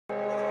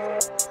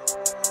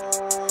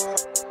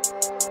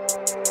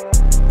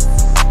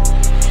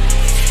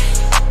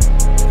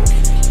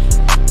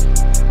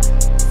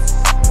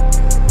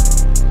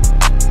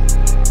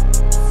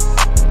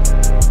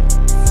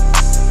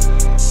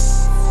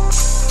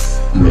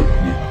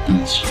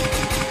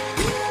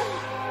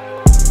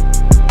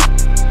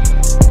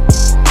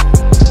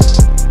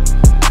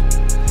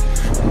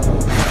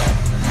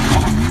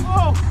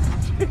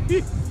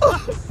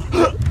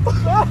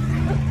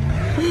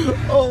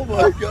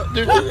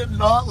did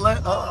not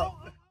let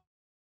up.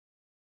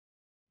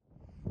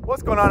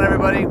 What's going on,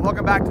 everybody?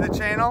 Welcome back to the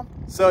channel.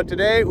 So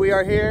today we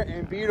are here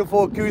in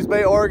beautiful Coos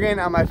Bay, Oregon,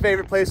 on my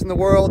favorite place in the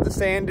world, the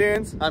sand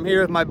dunes. I'm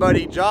here with my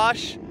buddy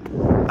Josh.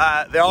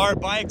 There are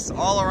bikes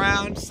all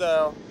around,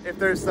 so if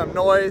there's some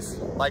noise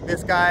like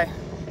this guy,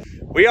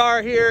 we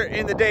are here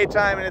in the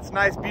daytime and it's a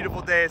nice,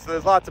 beautiful day, so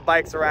there's lots of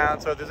bikes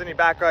around. So if there's any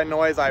background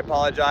noise, I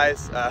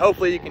apologize.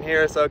 Hopefully you can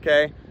hear us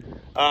okay.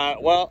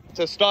 Well,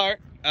 to start,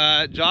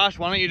 Josh,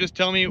 why don't you just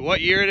tell me what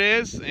year it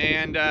is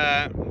and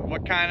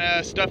what kind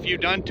of stuff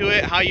you've done to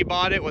it, how you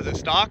bought it, was it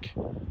stock?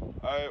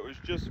 It was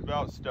just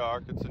about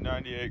stock. It's a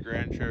 98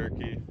 Grand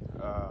Cherokee.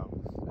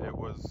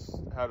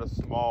 It had a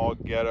small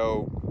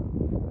ghetto,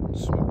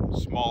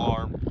 small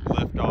arm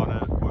lift on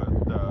it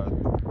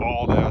with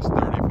bald ass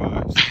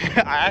 35s.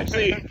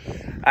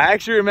 I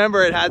actually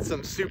remember it had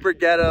some super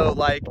ghetto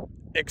like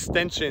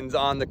extensions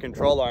on the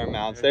control arm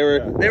mounts. They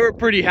were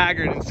pretty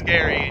haggard and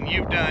scary, and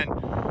you've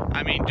done,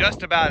 I mean,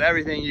 just about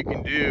everything you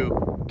can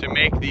do to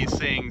make these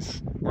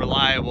things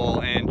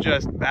reliable and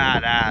just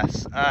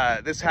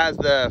badass. This has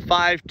the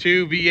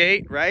 5.2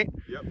 V8, right?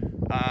 Yep.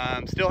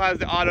 Still has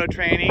the auto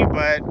tranny,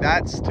 but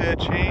that's to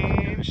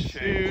change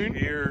soon.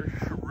 Here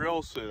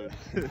real soon.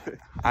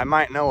 I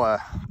might know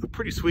a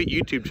pretty sweet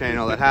YouTube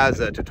channel that has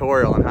a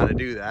tutorial on how to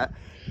do that.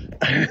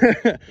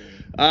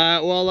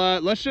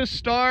 Let's just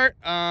start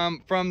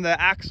from the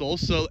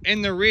axles. So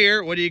in the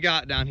rear, what do you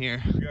got down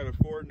here? We got a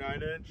 4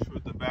 9-inch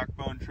with the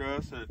backbone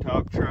truss and a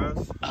top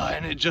truss.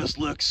 And it just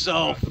looks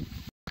so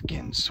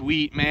fucking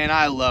sweet, man.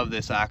 I love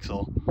this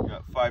axle.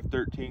 Got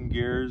 513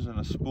 gears and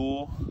a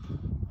spool.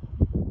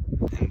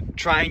 And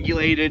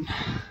triangulated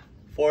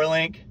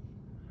 4-link.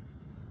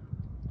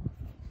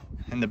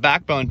 And the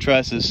backbone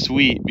truss is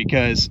sweet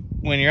because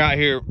when you're out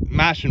here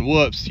mashing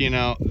whoops, you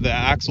know, the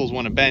axles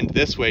want to bend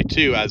this way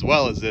too, as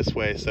well as this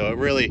way. So it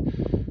really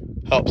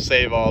helps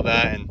save all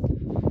that. And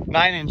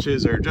 9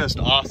 inches are just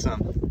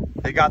awesome.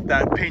 They got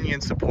that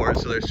pinion support,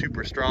 so they're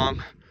super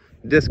strong.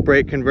 Disc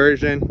brake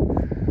conversion.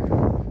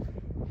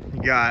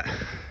 You got,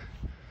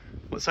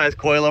 what size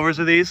coilovers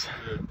are these?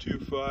 They're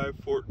 2.5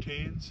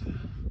 14s.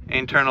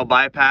 Internal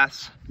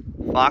bypass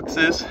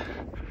boxes.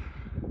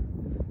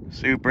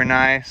 Super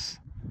nice.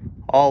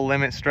 All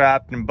limit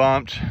strapped and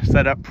bumped,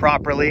 set up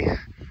properly.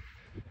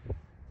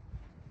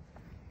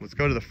 Let's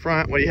go to the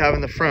front. What do you have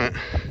in the front?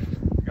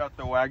 Got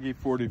the Waggy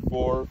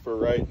 44 for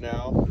right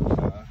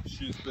now.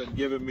 She's been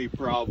giving me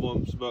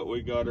problems, but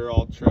we got her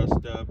all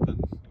trussed up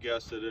and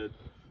gasketed.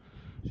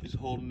 She's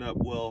holding up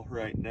well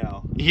right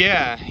now.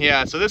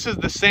 Yeah. So this is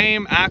the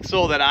same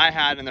axle that I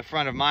had in the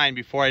front of mine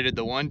before I did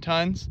the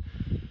 1-tons.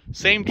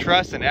 Same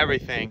truss and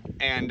everything.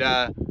 And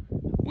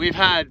we've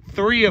had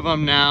 3 of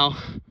them now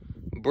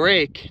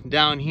break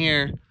down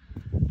here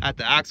at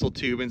the axle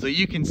tube, and so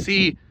you can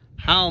see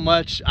how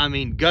much, I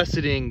mean,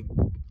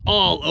 gusseting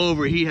all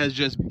over. He has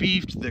just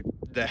beefed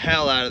the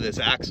hell out of this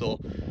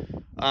axle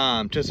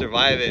to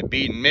survive it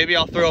beaten. Maybe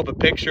I'll throw up a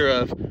picture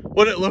of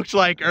what it looked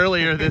like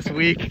earlier this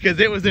week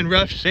because it was in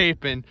rough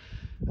shape. And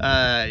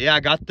yeah,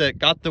 got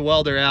the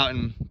welder out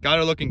and got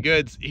her looking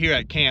good here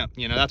at camp.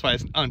 You know, that's why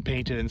it's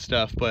unpainted and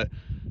stuff, but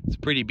it's a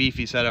pretty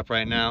beefy setup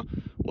right now.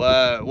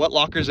 What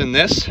locker's in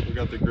this? We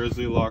got the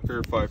Grizzly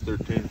locker,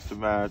 513s to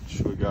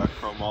match. We got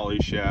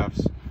chromoly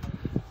shafts.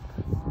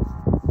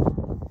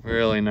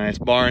 Really nice.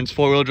 Barnes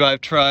 4-wheel drive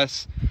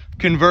truss,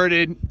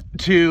 converted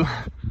to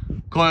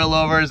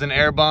coilovers and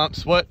air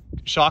bumps. What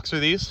shocks are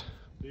these?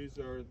 These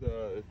are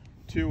the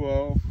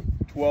 2.0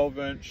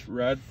 12-inch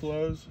rad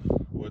flows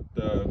with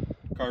the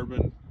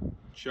carbon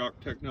shock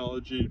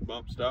technology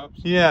bump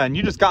stops. Yeah, and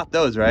you just got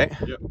those, right?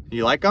 Yep.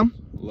 You like them?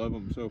 Love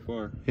them so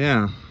far.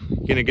 Yeah.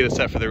 You gonna get a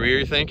set for the rear,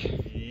 you think?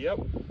 Yep,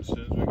 as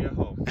soon as we get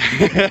home.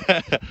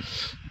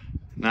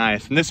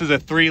 Nice. And this is a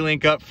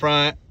 3-link up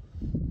front.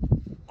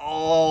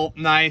 All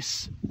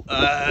nice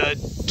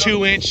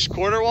 2-inch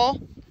quarter wall.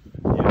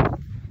 Yeah.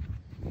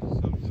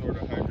 Some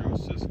sort of hydro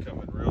assist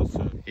coming real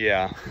soon.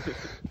 Yeah.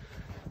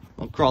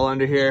 I'll crawl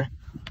under here.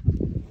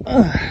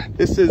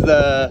 This is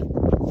the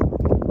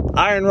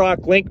Iron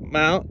Rock link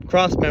mount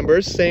cross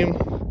members, same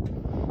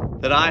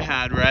that I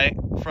had, right?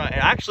 Front.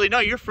 Actually, no,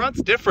 your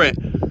front's different.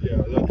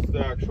 Yeah, that's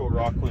the actual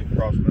Rocklink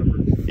cross member.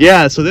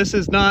 Yeah, so this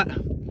is not,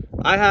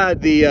 I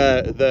had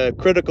the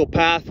critical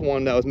path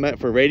one that was meant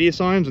for radius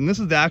arms, and this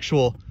is the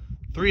actual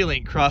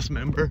 3-link cross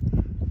member.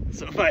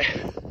 So if I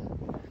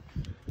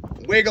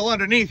wiggle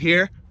underneath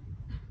here,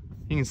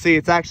 you can see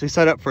it's actually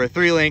set up for a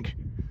 3-link.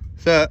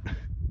 So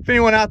if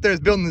anyone out there is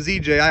building the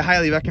ZJ, I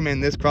highly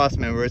recommend this cross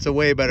member. It's a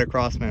way better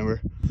cross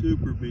member.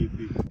 Super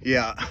beefy.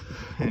 Yeah,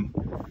 and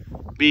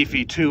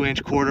beefy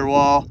 2-inch quarter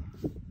wall.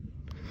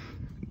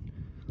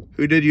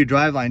 Who did your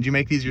driveline? Did you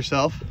make these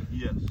yourself?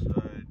 Yes,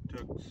 I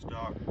took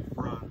stock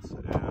fronts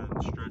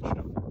and stretched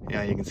them.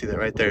 Yeah, you can see that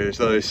right there.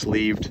 So they're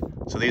sleeved.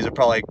 So these are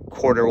probably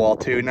quarter wall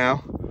too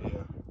now.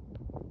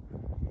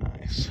 Yeah.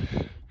 Nice.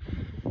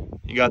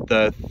 You got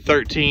the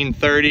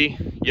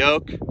 1330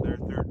 yoke. They're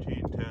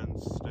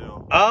 1310s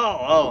still.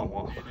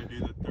 Oh. Need to do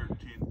the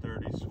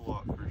 1330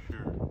 swap for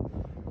sure.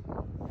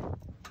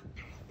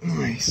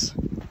 Nice.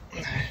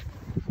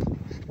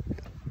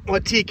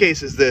 What T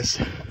case is this?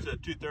 It's a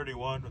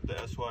 231 with the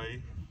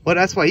SYE.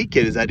 What SYE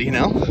kit is that, do you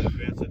know?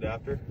 Advanced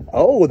adapter.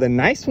 Oh, the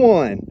nice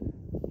one.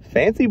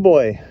 Fancy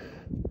boy.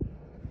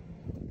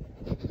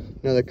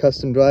 Another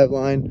custom drive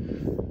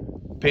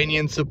line.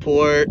 Pinion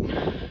support.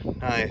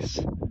 Nice.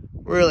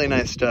 Really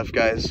nice stuff,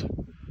 guys.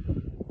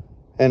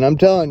 And I'm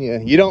telling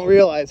you, you don't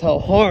realize how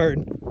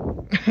hard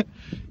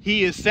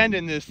he is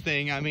sending this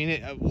thing. I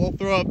mean, we'll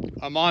throw up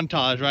a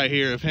montage right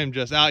here of him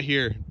just out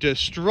here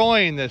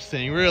destroying this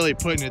thing, really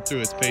putting it through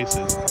its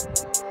paces.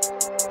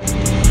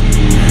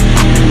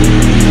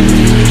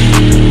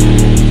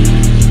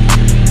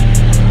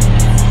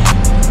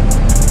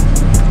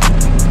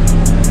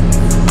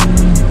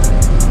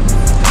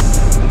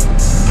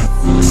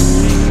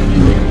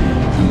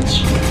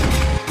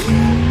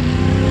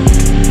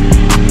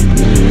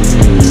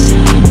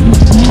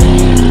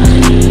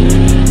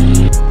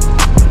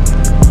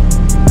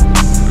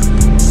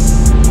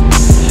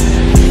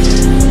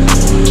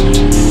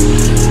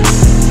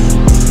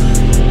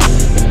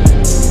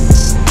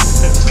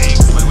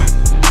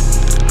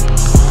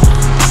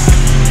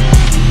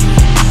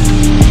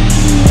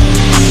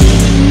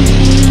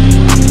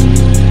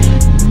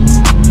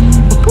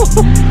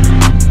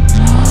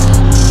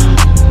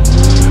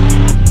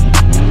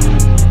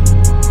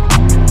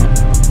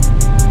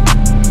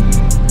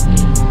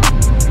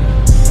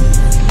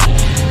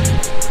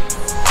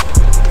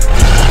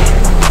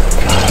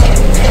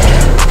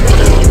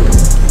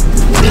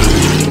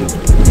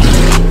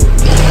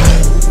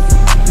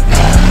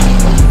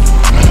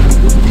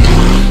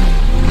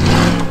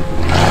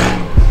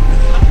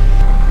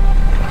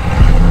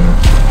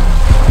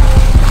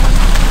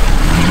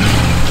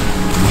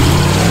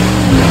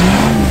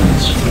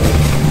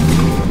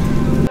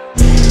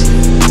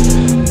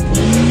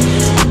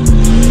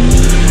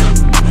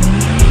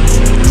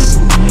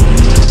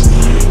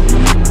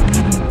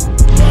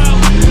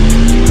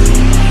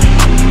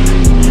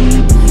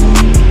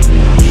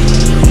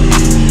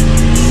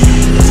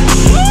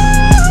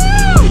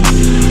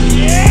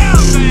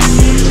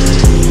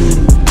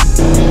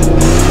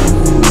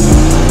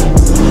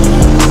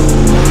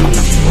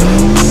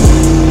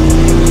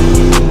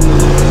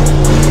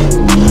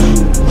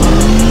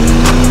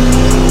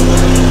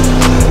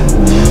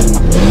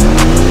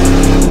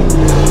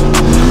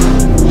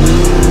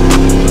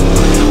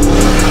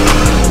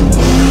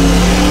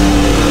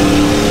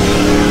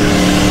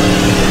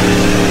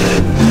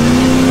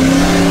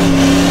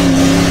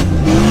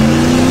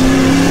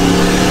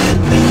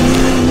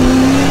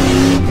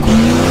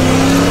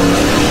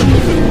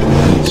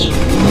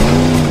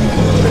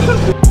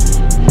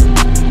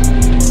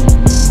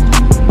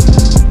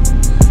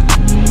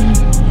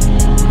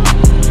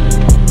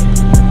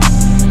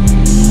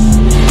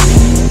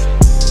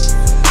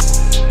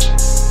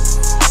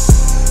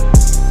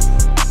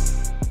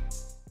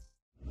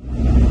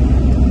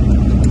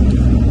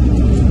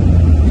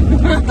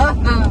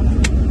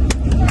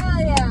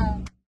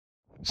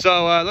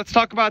 So let's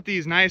talk about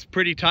these nice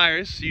pretty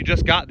tires. You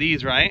just got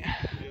these, right?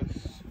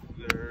 Yes,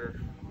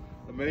 they're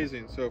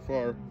amazing so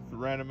far.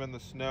 Ran them in the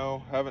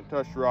snow, haven't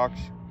touched rocks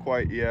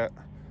quite yet,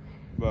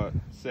 but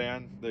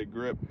sand, they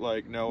grip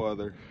like no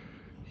other.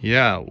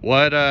 Yeah,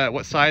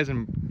 what size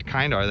and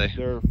kind are they?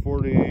 They're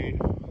 40,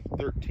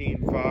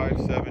 13, 5,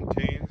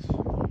 17s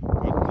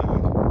with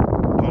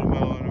the Total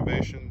Metal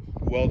Innovation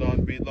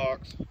weld-on bead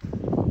locks.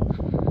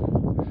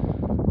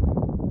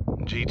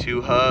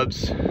 G2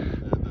 hubs.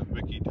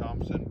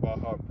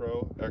 Baja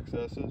Pro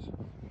XS's.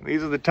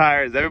 These are the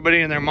tires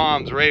everybody and their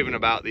mom's raving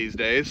about these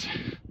days.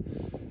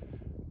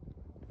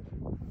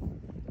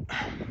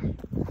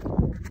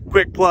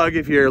 Quick plug,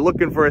 if you're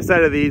looking for a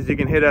set of these, you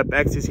can hit up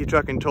XTC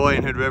Truck and Toy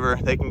in Hood River.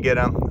 They can get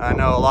them. I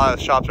know a lot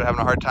of shops are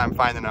having a hard time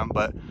finding them,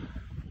 but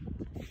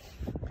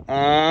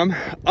all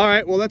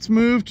right, well, let's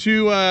move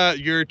to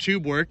your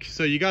tube work.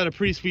 So you got a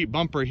pretty sweet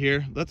bumper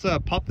here. Let's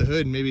pop the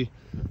hood and maybe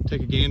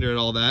take a gander at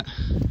all that.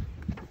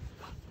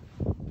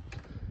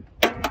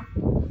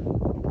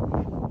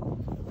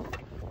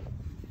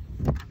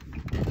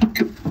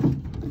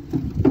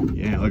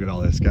 Yeah, look at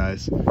all this,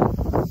 guys.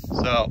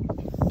 So,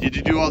 did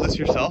you do all this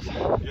yourself?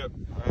 Yep,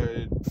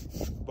 I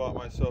bought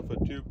myself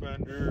a tube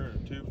bender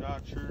and a tube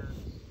notcher,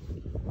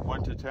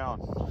 went to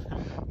town.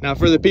 Now,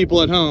 for the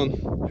people at home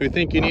who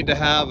think you need to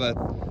have a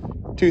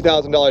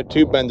 $2,000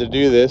 tube bender to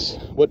do this,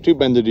 what tube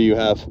bender do you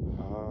have?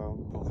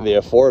 The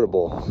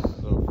affordable.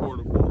 The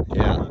affordable.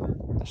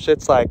 Yeah.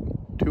 Shit's like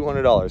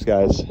 $200,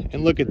 guys.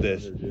 And look at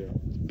this.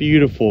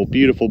 Beautiful,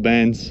 beautiful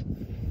bends.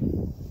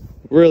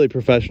 Really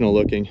professional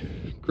looking.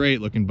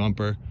 Great looking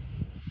bumper.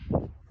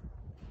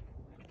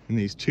 And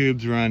these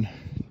tubes run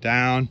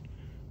down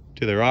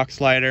to the rock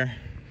slider.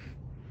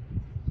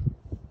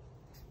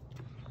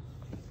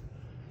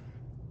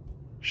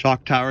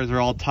 Shock towers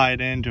are all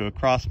tied into a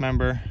cross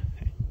member.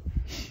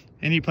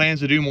 Any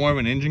plans to do more of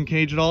an engine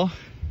cage at all?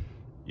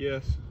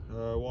 Yes,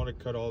 I want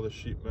to cut all the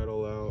sheet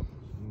metal out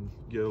and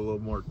get a little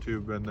more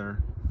tube in there.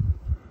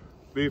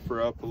 Beef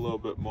her up a little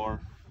bit more.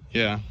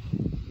 Yeah.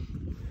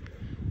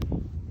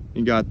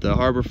 You got the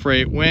Harbor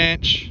Freight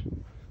winch.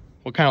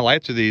 What kind of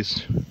lights are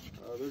these?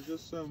 They're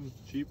just some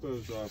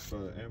cheapos off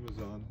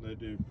Amazon. They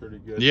do pretty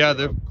good. Yeah,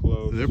 up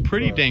close, they're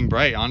pretty dang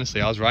bright,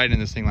 honestly. I was riding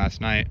this thing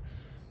last night.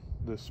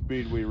 The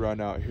speed we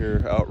run out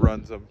here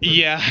outruns them.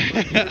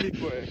 Pretty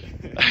quick.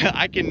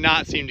 I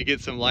cannot seem to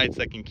get some lights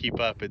that can keep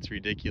up. It's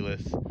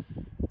ridiculous.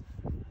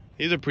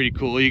 These are pretty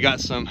cool. You got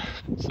some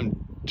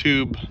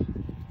tube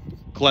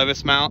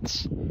Coilovers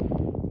mounts.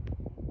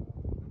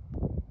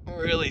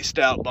 Really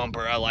stout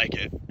bumper. I like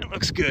it. It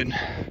looks good.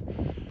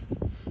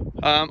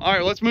 All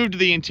right, let's move to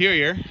the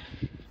interior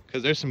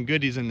because there's some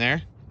goodies in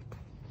there.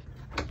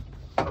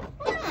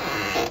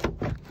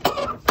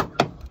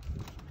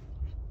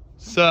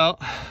 So,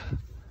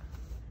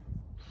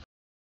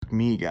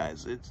 me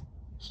guys, it's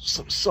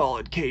some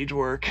solid cage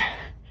work.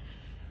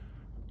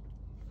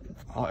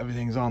 Oh,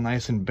 everything's all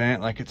nice and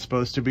bent like it's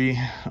supposed to be,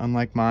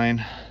 unlike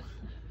mine.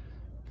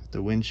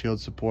 The windshield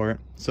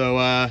support.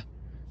 So,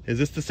 is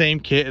this the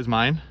same kit as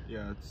mine?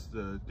 Yeah, it's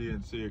the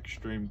DNC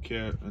Extreme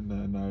kit, and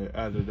then I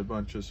added a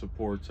bunch of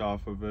supports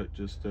off of it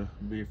just to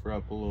beef her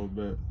up a little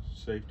bit.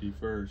 Safety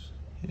first.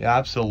 Yeah,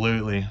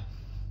 absolutely.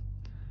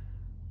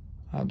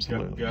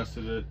 Absolutely.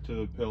 Gusset it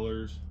to the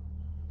pillars.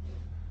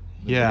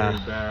 The Yeah.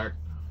 very back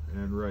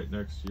and right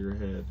next to your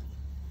head.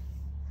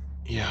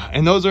 Yeah,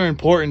 and those are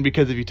important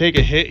because if you take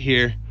a hit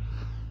here,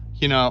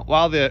 you know,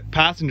 while the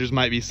passengers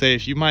might be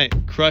safe, you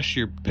might crush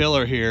your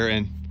pillar here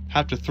and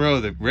have to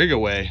throw the rig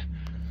away.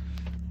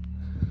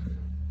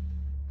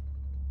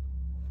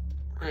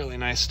 Really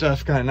nice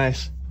stuff. Got a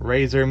nice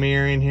razor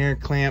mirror in here,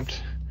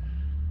 clamped.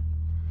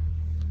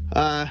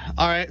 All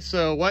right,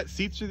 so what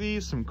seats are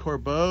these? Some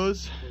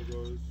Coilovers.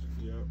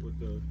 Yeah, with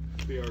the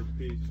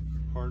PRP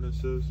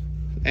harnesses.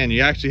 And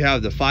you actually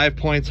have the 5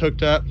 points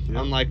hooked up, Yep.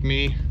 unlike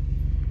me.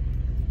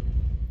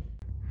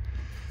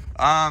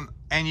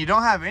 And you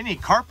don't have any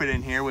carpet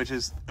in here, which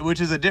is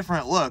a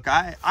different look.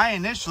 I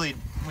initially,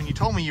 when you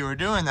told me you were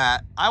doing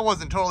that, I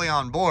wasn't totally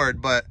on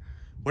board, but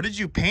what did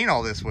you paint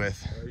all this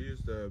with? I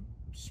used a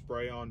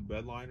spray-on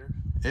bed liner.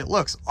 It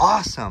looks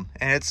awesome,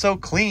 and it's so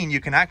clean. You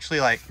can actually,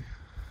 like,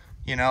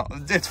 you know,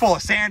 it's full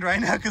of sand right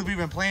now because we've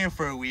been playing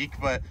for a week,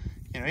 but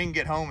you know, you can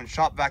get home and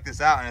shop back this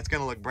out and it's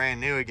gonna look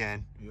brand new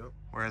again. Yep.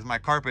 Whereas my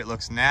carpet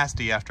looks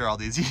nasty after all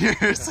these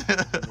years.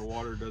 The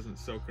water doesn't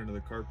soak into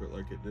the carpet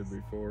like it did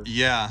before.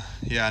 Yeah,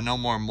 no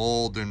more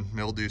mold and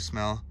mildew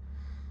smell.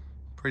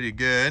 Pretty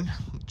good.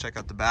 Check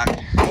out the back.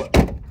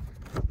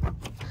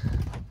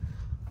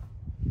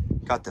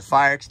 Got the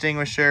fire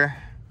extinguisher,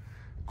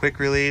 quick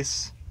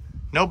release.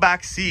 No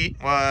back seat.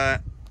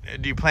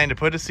 Do you plan to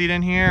put a seat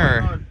in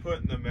here? I'm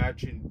putting the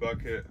matching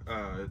bucket.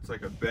 It's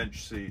like a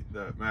bench seat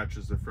that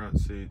matches the front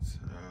seats.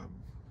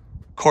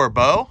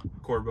 Corbeau?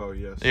 Corbeau,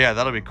 yes. Yeah,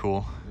 that'll be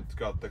cool. It's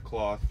got the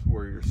cloth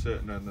where you're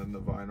sitting and then the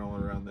vinyl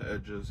around the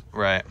edges.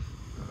 Right.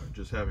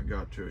 Just haven't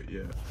got to it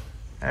yet.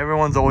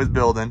 Everyone's always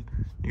building.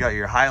 You got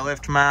your high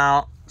lift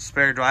mount,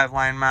 spare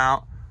driveline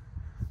mount,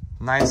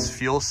 nice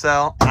fuel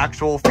cell,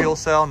 actual fuel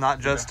cell, not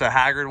just a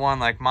Haggard one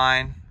like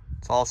mine.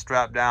 It's all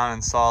strapped down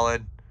and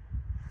solid.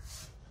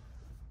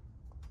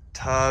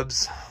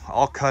 Tubs,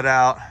 all cut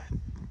out.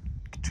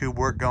 Tube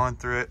work going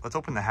through it. Let's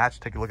open the hatch,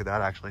 take a look at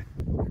that actually.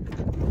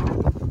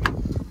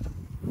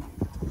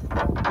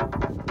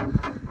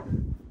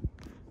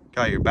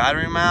 Got your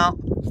battery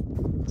mount.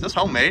 Is this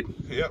homemade?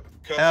 Yep.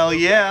 Hell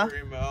yeah.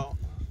 Battery mount.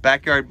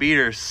 Backyard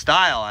beater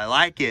style, I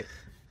like it.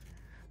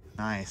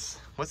 Nice.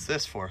 What's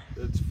this for?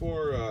 It's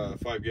for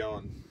 5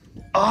 gallon.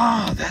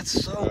 Oh, that's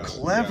so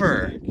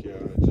clever. Yeah,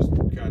 I just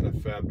kind of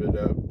fabbed it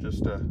up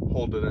just to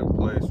hold it in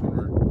place when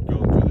we're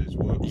going through these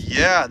whoops.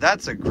 Yeah,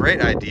 that's a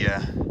great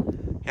idea.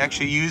 You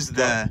actually use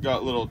the...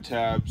 Got little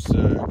tabs, you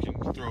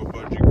can throw a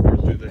bungee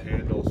cord through the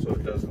handle so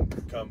it doesn't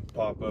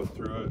pop up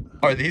through it.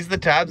 Are these the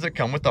tabs that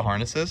come with the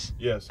harnesses?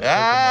 Yes,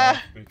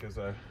 I took them off because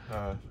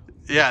I...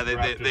 yeah,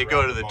 they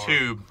go to the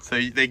tube. So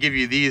they give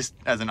you these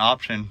as an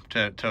option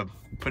to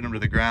put them to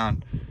the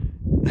ground.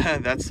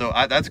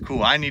 That's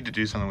cool. I need to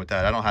do something with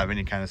that. I don't have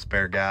any kind of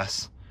spare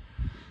gas.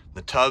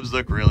 The tubs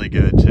look really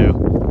good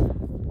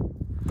too.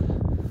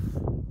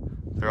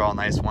 They're all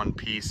nice one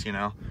piece, you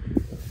know.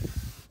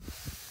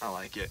 I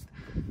like it.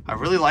 I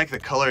really like the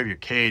color of your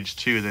cage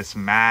too, this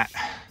matte.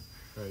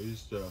 I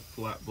used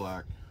flat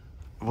black.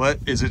 What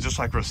is it, just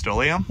like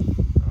Rust-Oleum?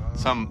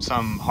 Some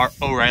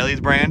O'Reilly's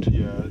brand?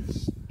 Yeah,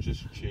 it's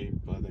just cheap.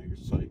 I think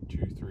it's like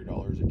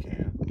 $2-3 a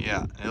can.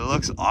 Yeah, it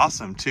looks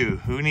awesome too.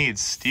 Who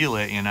needs steel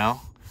it, you know?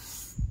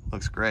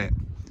 Looks great.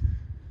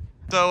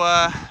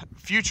 So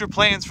future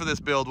plans for this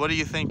build, what are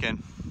you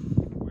thinking?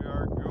 We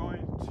are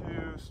going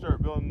to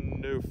start building a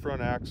new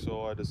front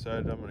axle. I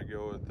decided I'm going to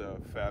go with the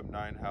Fab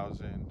 9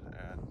 housing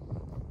and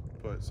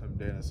put some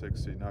Dana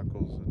 60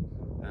 knuckles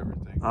and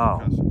everything.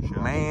 Oh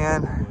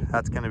man,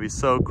 that's going to be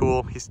so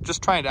cool. He's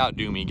just trying to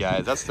outdo me,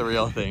 guys. That's the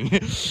real thing.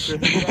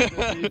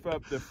 Beef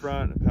up the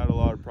front. I've had a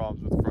lot of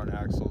problems with front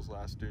axles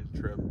last dude's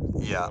trip.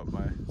 Yeah.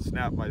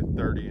 Snapped my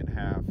 30 in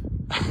half.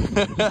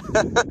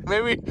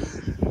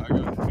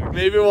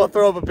 Maybe we'll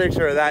throw up a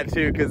picture of that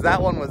too, because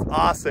that one was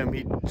awesome.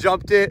 He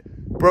jumped it,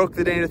 broke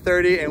the Dana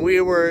 30, and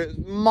we were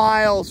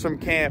miles from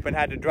camp and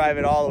had to drive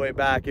it all the way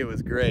back. It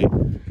was great.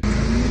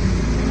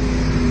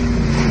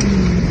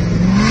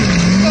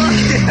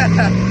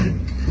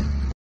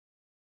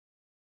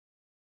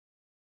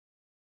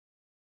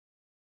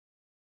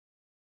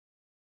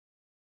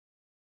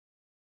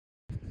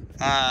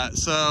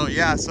 So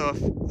yeah, so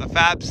a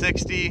Fab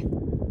 60,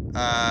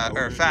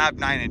 or Fab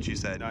 9-inch you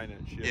said?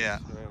 9-inch, yes. Yeah.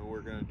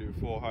 We're gonna do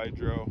full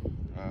hydro.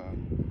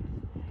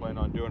 Plan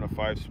on doing a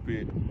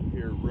 5-speed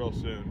here real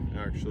soon,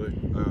 actually.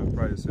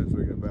 Probably as soon as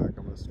we get back,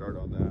 I'm gonna start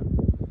on that.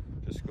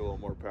 Just get a little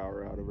more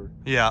power out of her.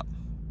 Yeah.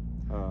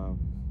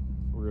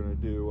 We're gonna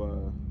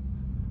do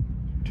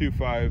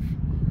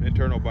 2.5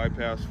 internal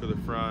bypass for the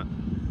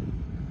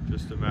front,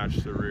 just to match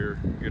the rear,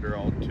 get her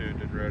all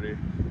tuned and ready.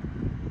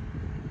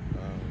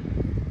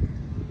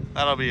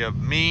 That'll be a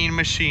mean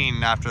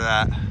machine after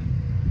that.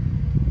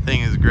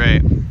 Thing is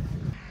great.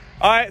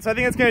 All right, so I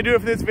think that's gonna do it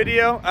for this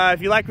video.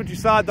 If you liked what you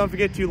saw, don't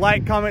forget to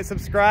like, comment,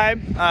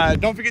 subscribe.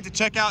 Don't forget to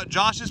check out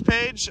Josh's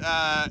page.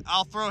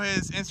 I'll throw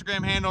his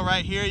Instagram handle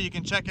right here. You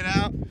can check it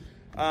out.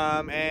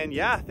 And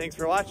yeah, thanks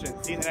for watching.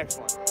 See you in the next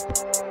one.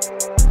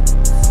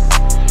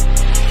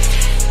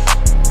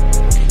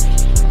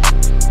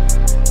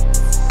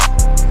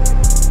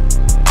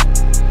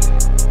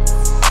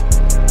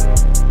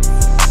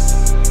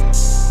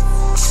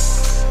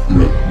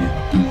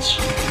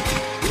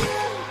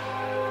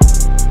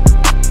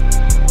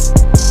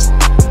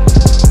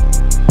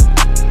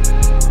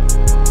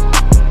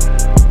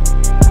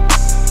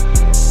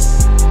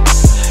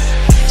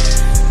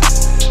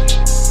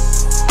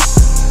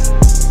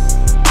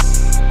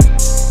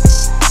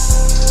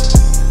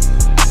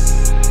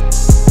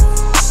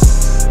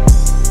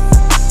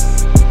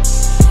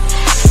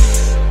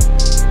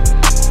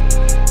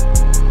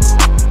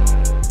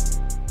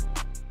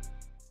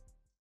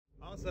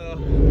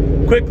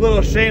 Quick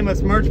little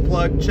shameless merch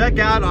plug. Check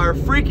out our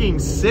freaking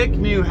sick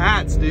new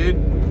hats, dude.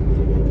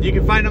 You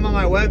can find them on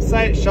my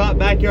website,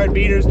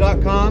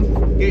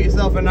 shopbackyardbeaters.com. Get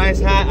yourself a nice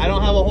hat. I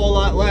don't have a whole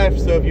lot left,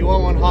 so if you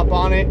want one, hop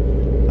on it.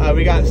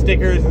 We got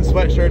stickers and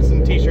sweatshirts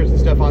and t-shirts and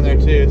stuff on there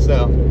too,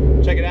 so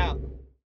check it out.